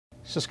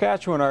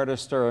Saskatchewan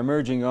artists are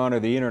emerging onto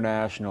the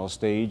international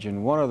stage,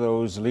 and one of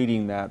those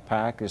leading that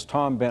pack is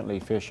Tom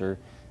Bentley-Fisher,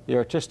 the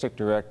artistic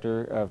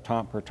director of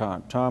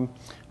Tant. Tom,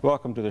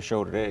 welcome to the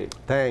show today.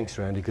 Thanks,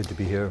 Randy. Good to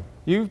be here.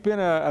 You've been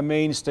a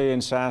mainstay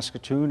in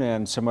Saskatoon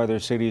and some other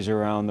cities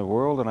around the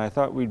world, and I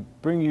thought we'd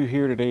bring you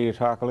here today to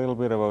talk a little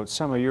bit about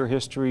some of your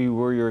history,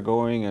 where you're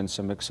going, and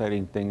some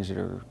exciting things that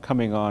are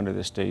coming onto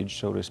the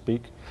stage, so to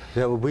speak.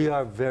 Yeah, well, we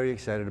are very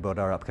excited about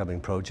our upcoming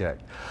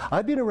project.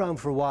 I've been around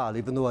for a while,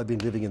 even though I've been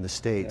living in the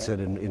States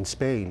and in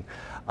Spain.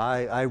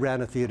 I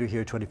ran a theater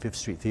here, 25th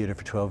Street Theater,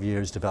 for 12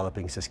 years,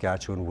 developing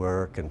Saskatchewan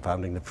work and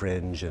founding the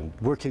Fringe and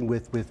working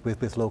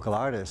with local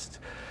artists.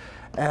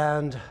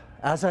 And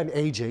as I'm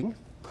aging,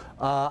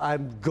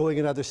 I'm going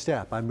another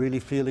step. I'm really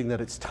feeling that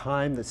it's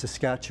time that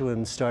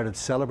Saskatchewan started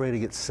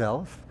celebrating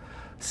itself,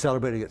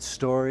 celebrating its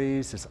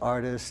stories, its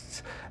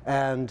artists,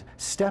 and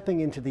stepping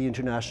into the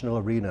international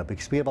arena,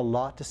 because we have a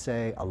lot to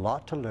say, a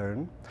lot to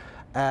learn,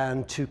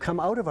 and to come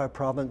out of our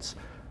province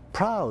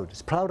proud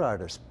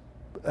artists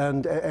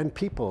and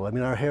people. I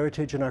mean, our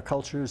heritage and our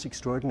culture is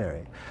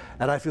extraordinary.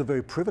 And I feel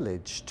very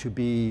privileged to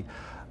be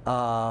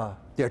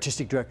the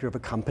artistic director of a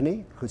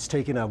company who's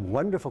taken a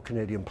wonderful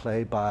Canadian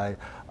play by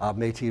a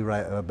Métis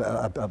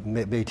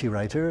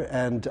writer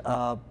and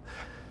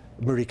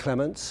Marie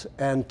Clements,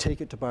 and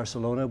take it to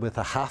Barcelona with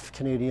a half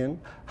Canadian,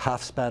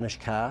 half Spanish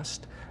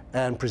cast,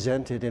 and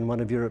present it in one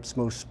of Europe's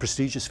most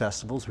prestigious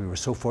festivals. We were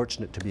so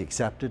fortunate to be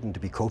accepted and to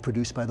be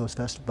co-produced by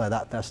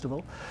that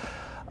festival,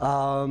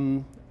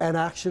 and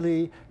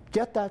actually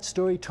get that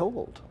story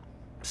told.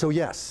 So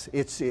yes,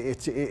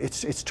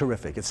 it's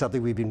terrific. It's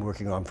something we've been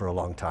working on for a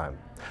long time.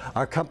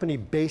 Our company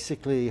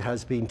basically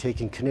has been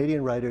taking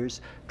Canadian writers,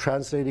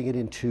 translating it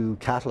into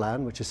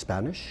Catalan, which is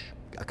Spanish,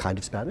 a kind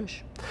of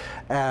Spanish,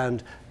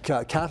 and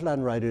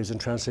Catalan writers, and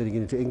translating it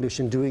into English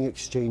and doing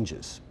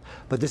exchanges.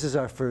 But this is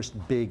our first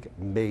big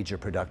major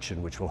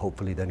production, which will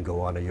hopefully then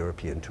go on a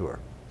European tour.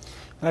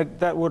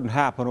 That wouldn't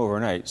happen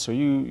overnight. So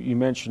you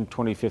mentioned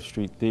 25th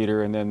Street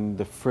Theater and then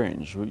the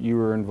Fringe. You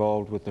were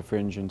involved with the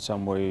Fringe in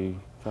some way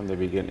from the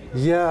beginning.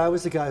 Yeah, I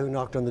was the guy who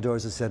knocked on the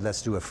doors and said,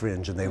 let's do a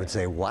Fringe, and they would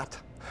say, what?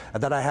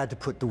 And then I had to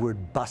put the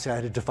word bus, I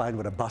had to define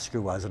what a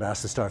busker was and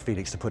ask the Star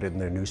Phoenix to put it in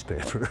their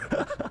newspaper.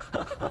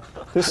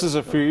 This is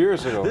a few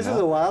years ago. This is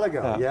a while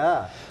ago,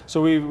 yeah.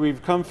 So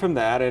we've come from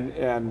that,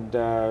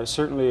 and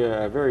certainly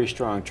a very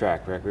strong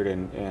track record,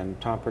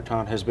 and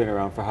Tant has been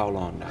around for how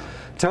long now?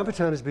 Tant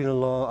has been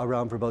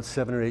around for about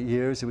 7 or 8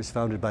 years. It was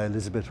founded by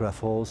Elizabeth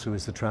Raffles, who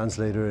is the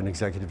translator and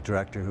executive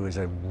director, who is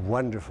a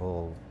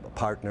wonderful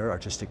partner,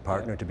 artistic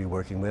partner to be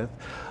working with.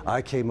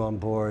 I came on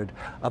board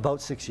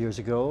about 6 years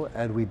ago,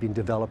 and we've been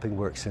developing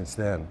work since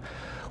then.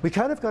 We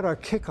kind of got our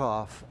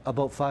kickoff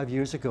about 5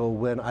 years ago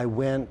when I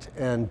went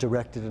and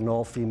directed an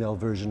all-female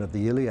version of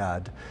the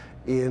Iliad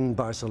in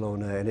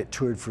Barcelona, and it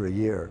toured for a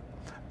year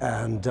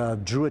and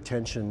drew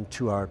attention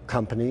to our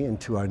company and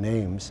to our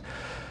names.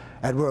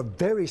 And we're a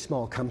very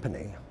small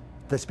company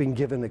that's been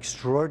given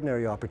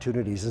extraordinary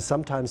opportunities, and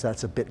sometimes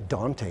that's a bit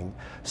daunting.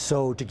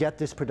 So to get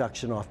this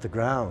production off the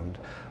ground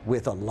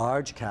with a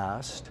large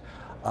cast,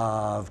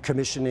 of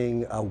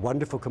commissioning a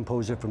wonderful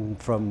composer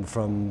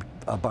from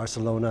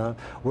Barcelona,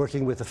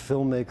 working with a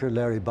filmmaker,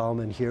 Larry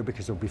Bauman, here,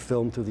 because it'll be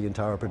filmed through the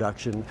entire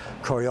production,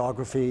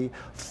 choreography,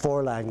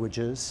 4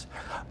 languages,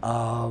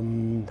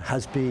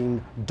 has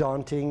been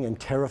daunting and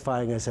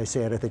terrifying, as I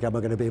say, and I think I'm not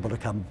going to be able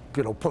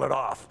to pull it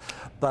off.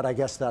 But I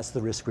guess that's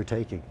the risk we're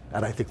taking,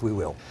 and I think we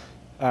will.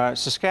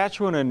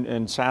 Saskatchewan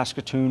and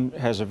Saskatoon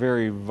has a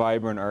very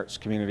vibrant arts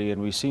community,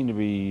 and we seem to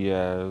be,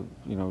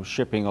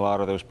 shipping a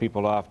lot of those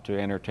people off to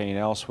entertain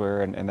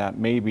elsewhere, and that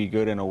may be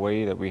good in a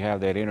way that we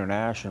have that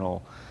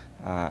international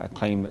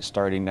acclaim that's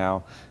starting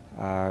now.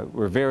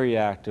 We're very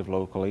active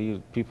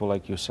locally. People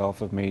like yourself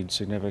have made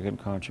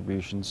significant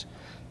contributions.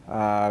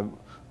 How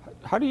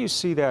do you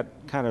see that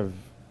kind of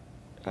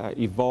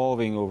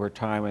evolving over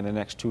time in the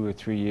next 2 or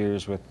 3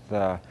 years with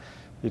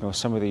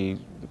some of the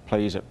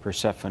plays at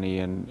Persephone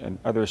and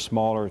other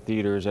smaller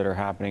theaters that are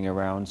happening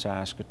around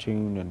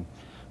Saskatoon and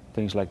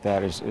things like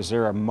that? Is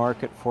there a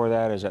market for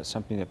that? Is that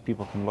something that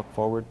people can look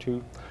forward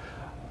to?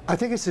 I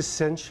think it's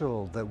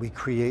essential that we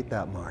create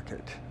that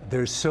market.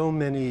 There's so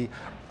many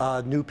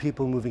new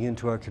people moving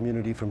into our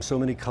community from so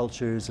many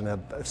cultures and have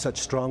such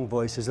strong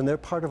voices, and they're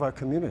part of our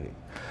community.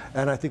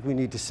 And I think we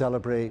need to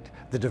celebrate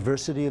the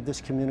diversity of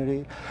this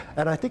community.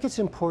 And I think it's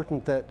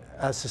important that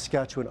as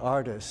Saskatchewan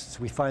artists,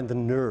 we find the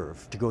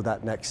nerve to go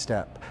that next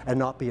step and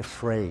not be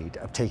afraid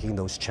of taking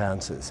those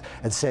chances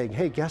and saying,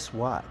 hey, guess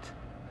what?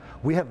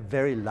 We have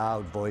very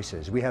loud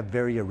voices, we have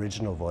very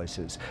original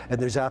voices,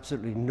 and there's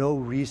absolutely no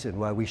reason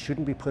why we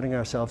shouldn't be putting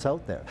ourselves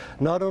out there.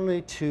 Not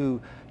only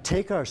to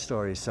take our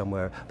stories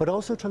somewhere, but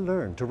also to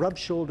learn, to rub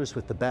shoulders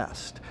with the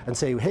best and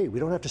say, hey, we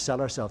don't have to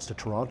sell ourselves to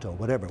Toronto,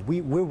 whatever.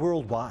 We're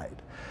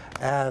worldwide.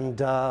 And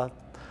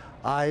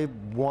I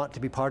want to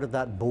be part of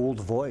that bold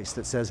voice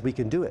that says we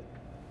can do it.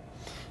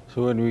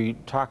 So when we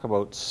talk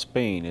about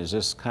Spain, is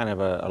this kind of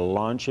a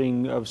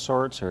launching of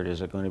sorts, or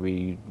is it going to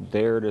be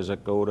there? Does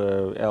it go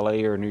to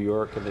LA or New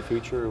York in the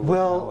future?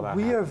 Well,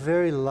 we are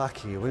very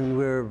lucky. I mean,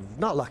 we're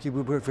not lucky.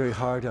 We work very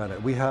hard on it.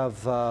 We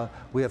have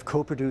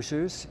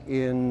co-producers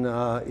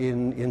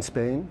in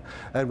Spain,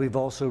 and we've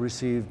also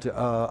received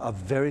a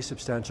very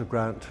substantial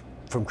grant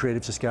from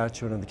Creative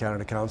Saskatchewan and the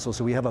Canada Council,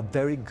 so we have a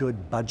very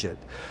good budget.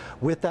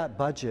 With that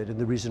budget, and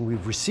the reason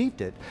we've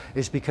received it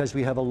is because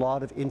we have a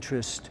lot of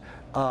interest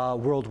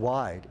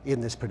worldwide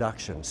in this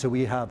production. So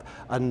we have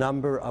a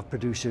number of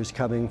producers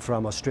coming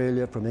from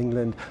Australia, from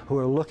England, who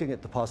are looking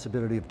at the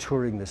possibility of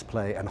touring this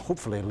play, and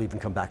hopefully it'll even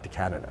come back to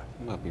Canada.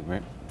 That'd be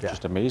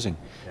just amazing.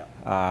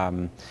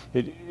 Yeah.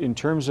 In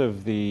terms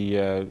of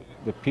the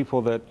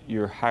people that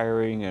you're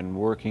hiring and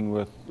working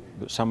with,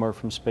 some are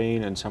from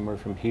Spain and some are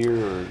from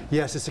here? Or?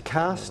 Yes, it's a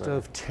cast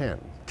of 10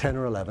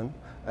 or 11.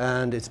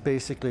 And it's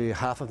basically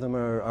half of them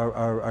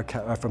are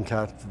from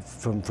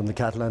the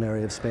Catalan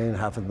area of Spain,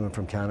 half of them are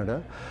from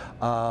Canada.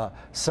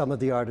 Some of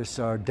the artists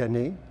are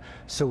Dene,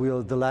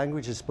 so the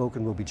languages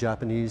spoken will be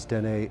Japanese,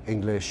 Dene,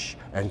 English,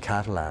 and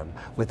Catalan,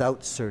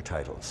 without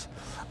surtitles.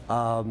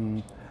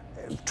 And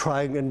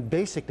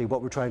basically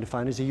what we're trying to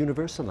find is a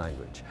universal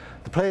language.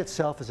 The play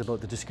itself is about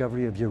the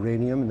discovery of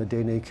uranium in the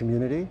Dene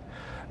community,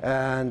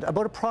 and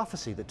about a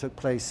prophecy that took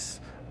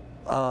place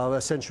a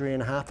century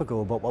and a half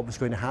ago about what was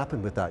going to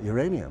happen with that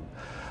uranium.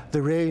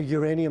 The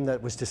uranium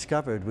that was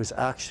discovered was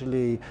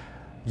actually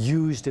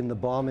used in the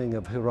bombing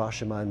of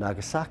Hiroshima and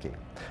Nagasaki.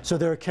 So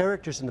there are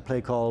characters in the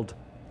play called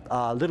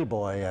Little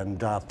Boy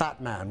and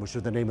Fat Man, which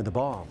are the name of the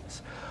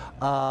bombs.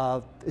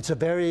 It's a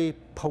very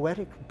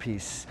poetic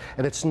piece,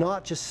 and it's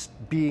not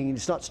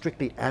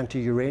strictly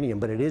anti-uranium,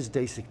 but it is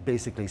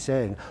basically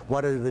saying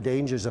what are the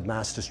dangers of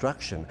mass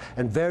destruction.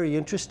 And very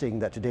interesting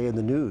that today in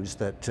the news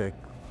that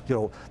you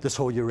know, this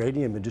whole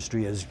uranium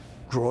industry is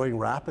growing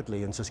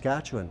rapidly in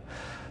Saskatchewan.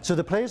 So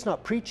the play is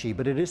not preachy,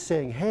 but it is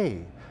saying,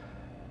 hey,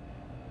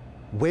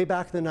 way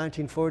back in the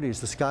 1940s,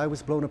 the sky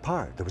was blown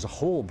apart. There was a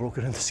hole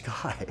broken in the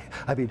sky.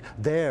 I mean,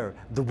 the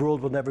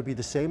world will never be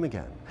the same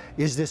again.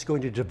 Is this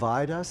going to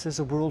divide us as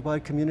a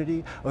worldwide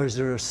community, or is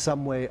there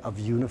some way of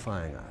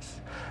unifying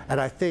us?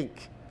 And I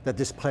think that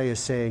this play is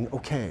saying,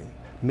 okay,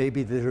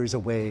 maybe there is a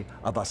way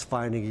of us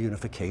finding a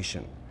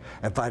unification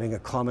and finding a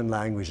common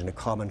language and a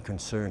common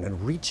concern and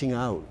reaching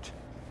out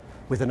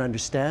with an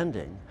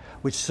understanding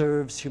which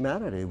serves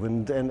humanity.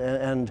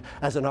 And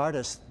as an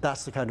artist,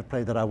 that's the kind of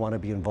play that I want to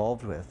be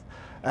involved with.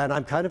 And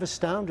I'm kind of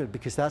astounded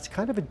because that's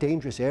kind of a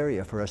dangerous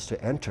area for us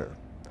to enter.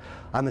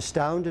 I'm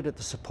astounded at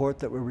the support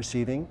that we're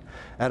receiving,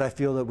 and I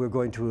feel that we're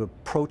going to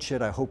approach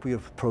it, I hope we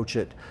approach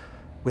it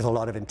with a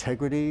lot of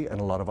integrity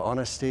and a lot of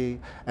honesty,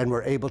 and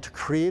we're able to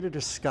create a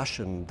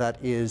discussion that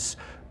is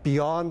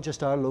beyond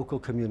just our local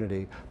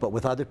community, but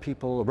with other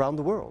people around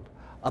the world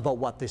about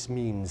what this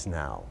means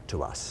now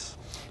to us.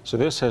 So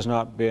this has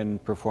not been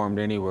performed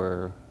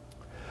anywhere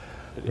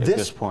at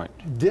this point?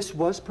 This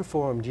was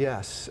performed,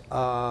 yes.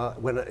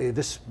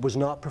 This was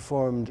not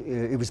performed,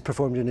 it was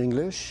performed in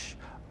English,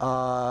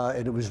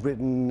 and it was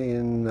written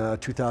in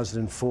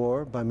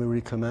 2004 by Marie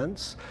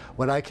Clements.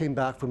 When I came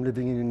back from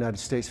living in the United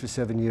States for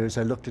 7 years,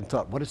 I looked and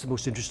thought, what is the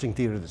most interesting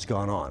theater that's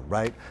gone on,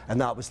 right? And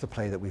that was the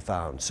play that we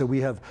found. So we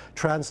have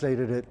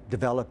translated it,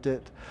 developed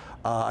it.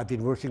 I've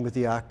been working with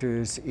the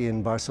actors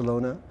in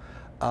Barcelona,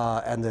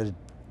 and the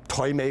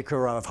toy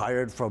maker I've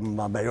hired from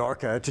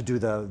Mallorca to do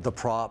the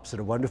props, and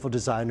a wonderful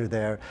designer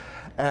there.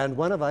 And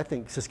one of, I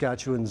think,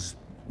 Saskatchewan's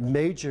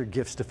major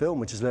gifts to film,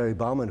 which is Larry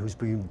Bauman,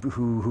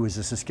 who is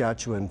a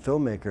Saskatchewan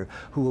filmmaker,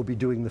 who will be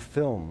doing the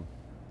film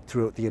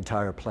throughout the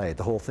entire play.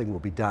 The whole thing will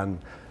be done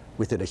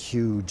within a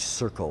huge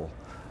circle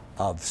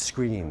of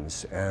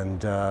screens, and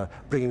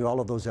bringing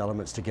all of those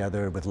elements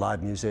together with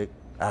live music,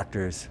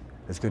 actors,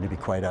 is going to be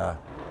quite a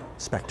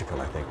spectacle,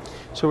 I think.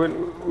 So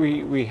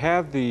when we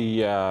have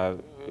the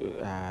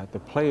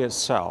play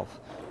itself,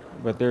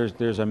 but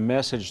there's a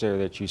message there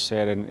that you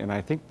said, and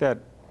I think that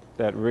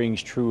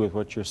rings true with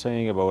what you're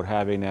saying about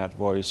having that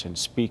voice and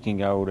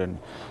speaking out, and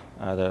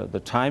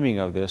the timing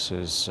of this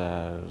is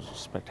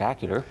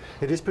spectacular.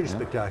 It is pretty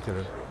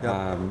spectacular.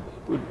 Yeah.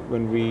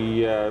 When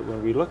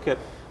we look at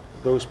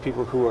those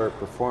people who are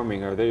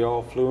performing, are they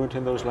all fluent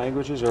in those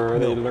languages, or are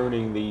they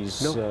learning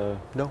these?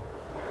 No.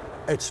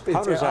 How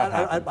does that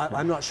happen?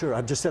 I'm not sure.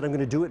 I've just said I'm going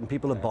to do it, and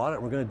people have bought it,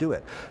 and we're going to do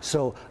it.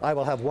 So I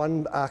will have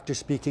one actor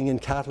speaking in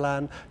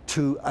Catalan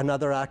to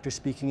another actor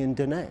speaking in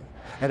Dene,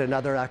 and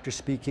another actor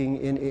speaking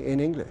in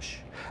English.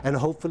 And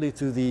hopefully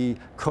through the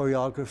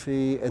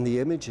choreography and the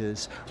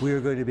images, we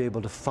are going to be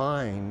able to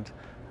find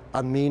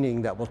a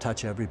meaning that will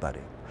touch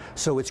everybody.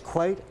 So it's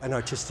quite an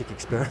artistic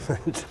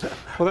experiment.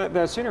 Well,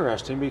 that's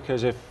interesting,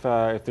 because if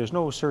there's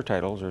no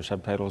surtitles or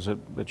subtitles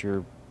that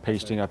you're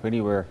pasting up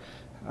anywhere,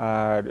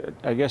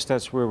 I guess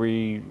that's where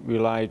we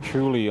rely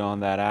truly on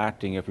that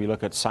acting. If we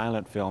look at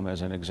silent film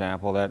as an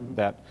example,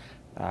 that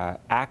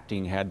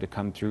acting had to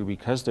come through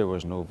because there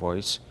was no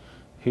voice.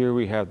 Here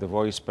we have the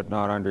voice but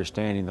not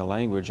understanding the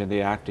language, and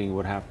the acting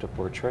would have to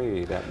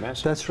portray that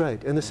message. That's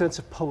right, in the sense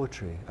of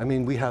poetry. I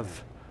mean, we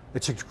have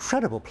It's an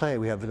incredible play.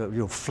 We have, you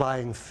know,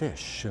 flying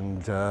fish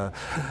and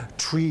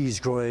trees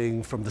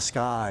growing from the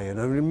sky, and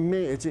I mean,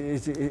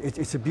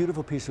 it's a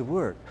beautiful piece of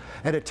work,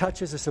 and it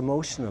touches us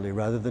emotionally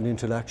rather than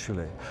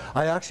intellectually.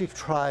 I actually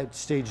tried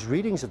staged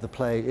readings of the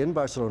play in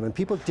Barcelona, and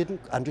people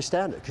didn't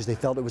understand it because they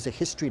felt it was a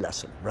history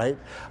lesson, right,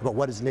 about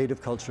what is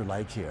native culture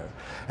like here.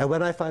 And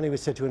when I finally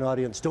said to an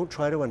audience, don't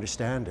try to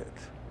understand it,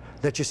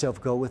 let yourself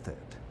go with it,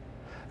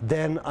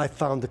 then I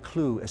found the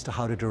clue as to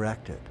how to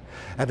direct it.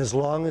 And as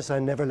long as I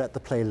never let the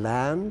play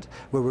land,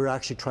 where we're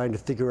actually trying to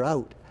figure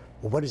out,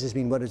 well, what does this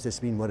mean, what does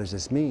this mean, what does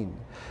this mean?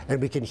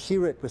 And we can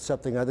hear it with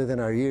something other than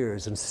our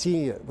ears and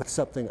see it with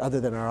something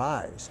other than our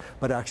eyes,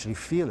 but actually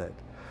feel it.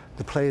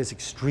 The play is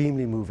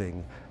extremely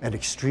moving and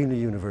extremely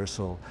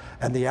universal.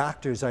 And the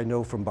actors I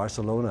know from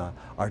Barcelona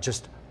are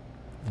just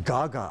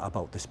gaga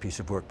about this piece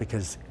of work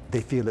because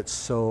they feel it's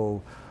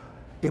so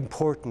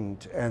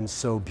important and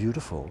so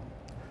beautiful.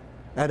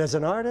 And as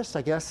an artist,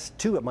 I guess,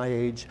 too, at my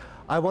age,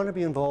 I want to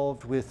be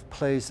involved with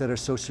plays that are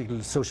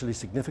socially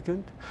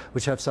significant,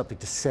 which have something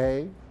to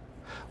say,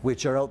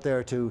 which are out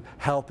there to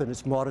help in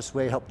its modest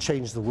way, help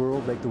change the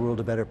world, make the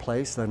world a better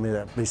place. I mean,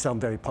 that may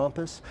sound very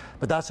pompous,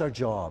 but that's our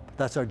job.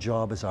 That's our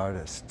job as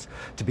artists,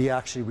 to be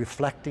actually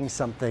reflecting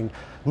something,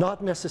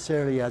 not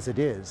necessarily as it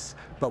is,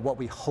 but what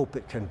we hope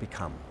it can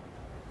become.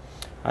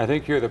 I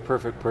think you're the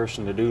perfect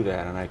person to do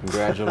that, and I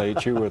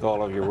congratulate you with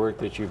all of your work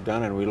that you've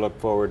done, and we look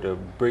forward to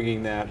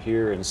bringing that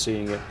here and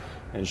seeing it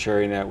and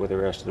sharing that with the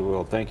rest of the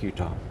world. Thank you,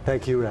 Tom.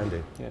 Thank you,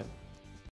 Randy. Yeah.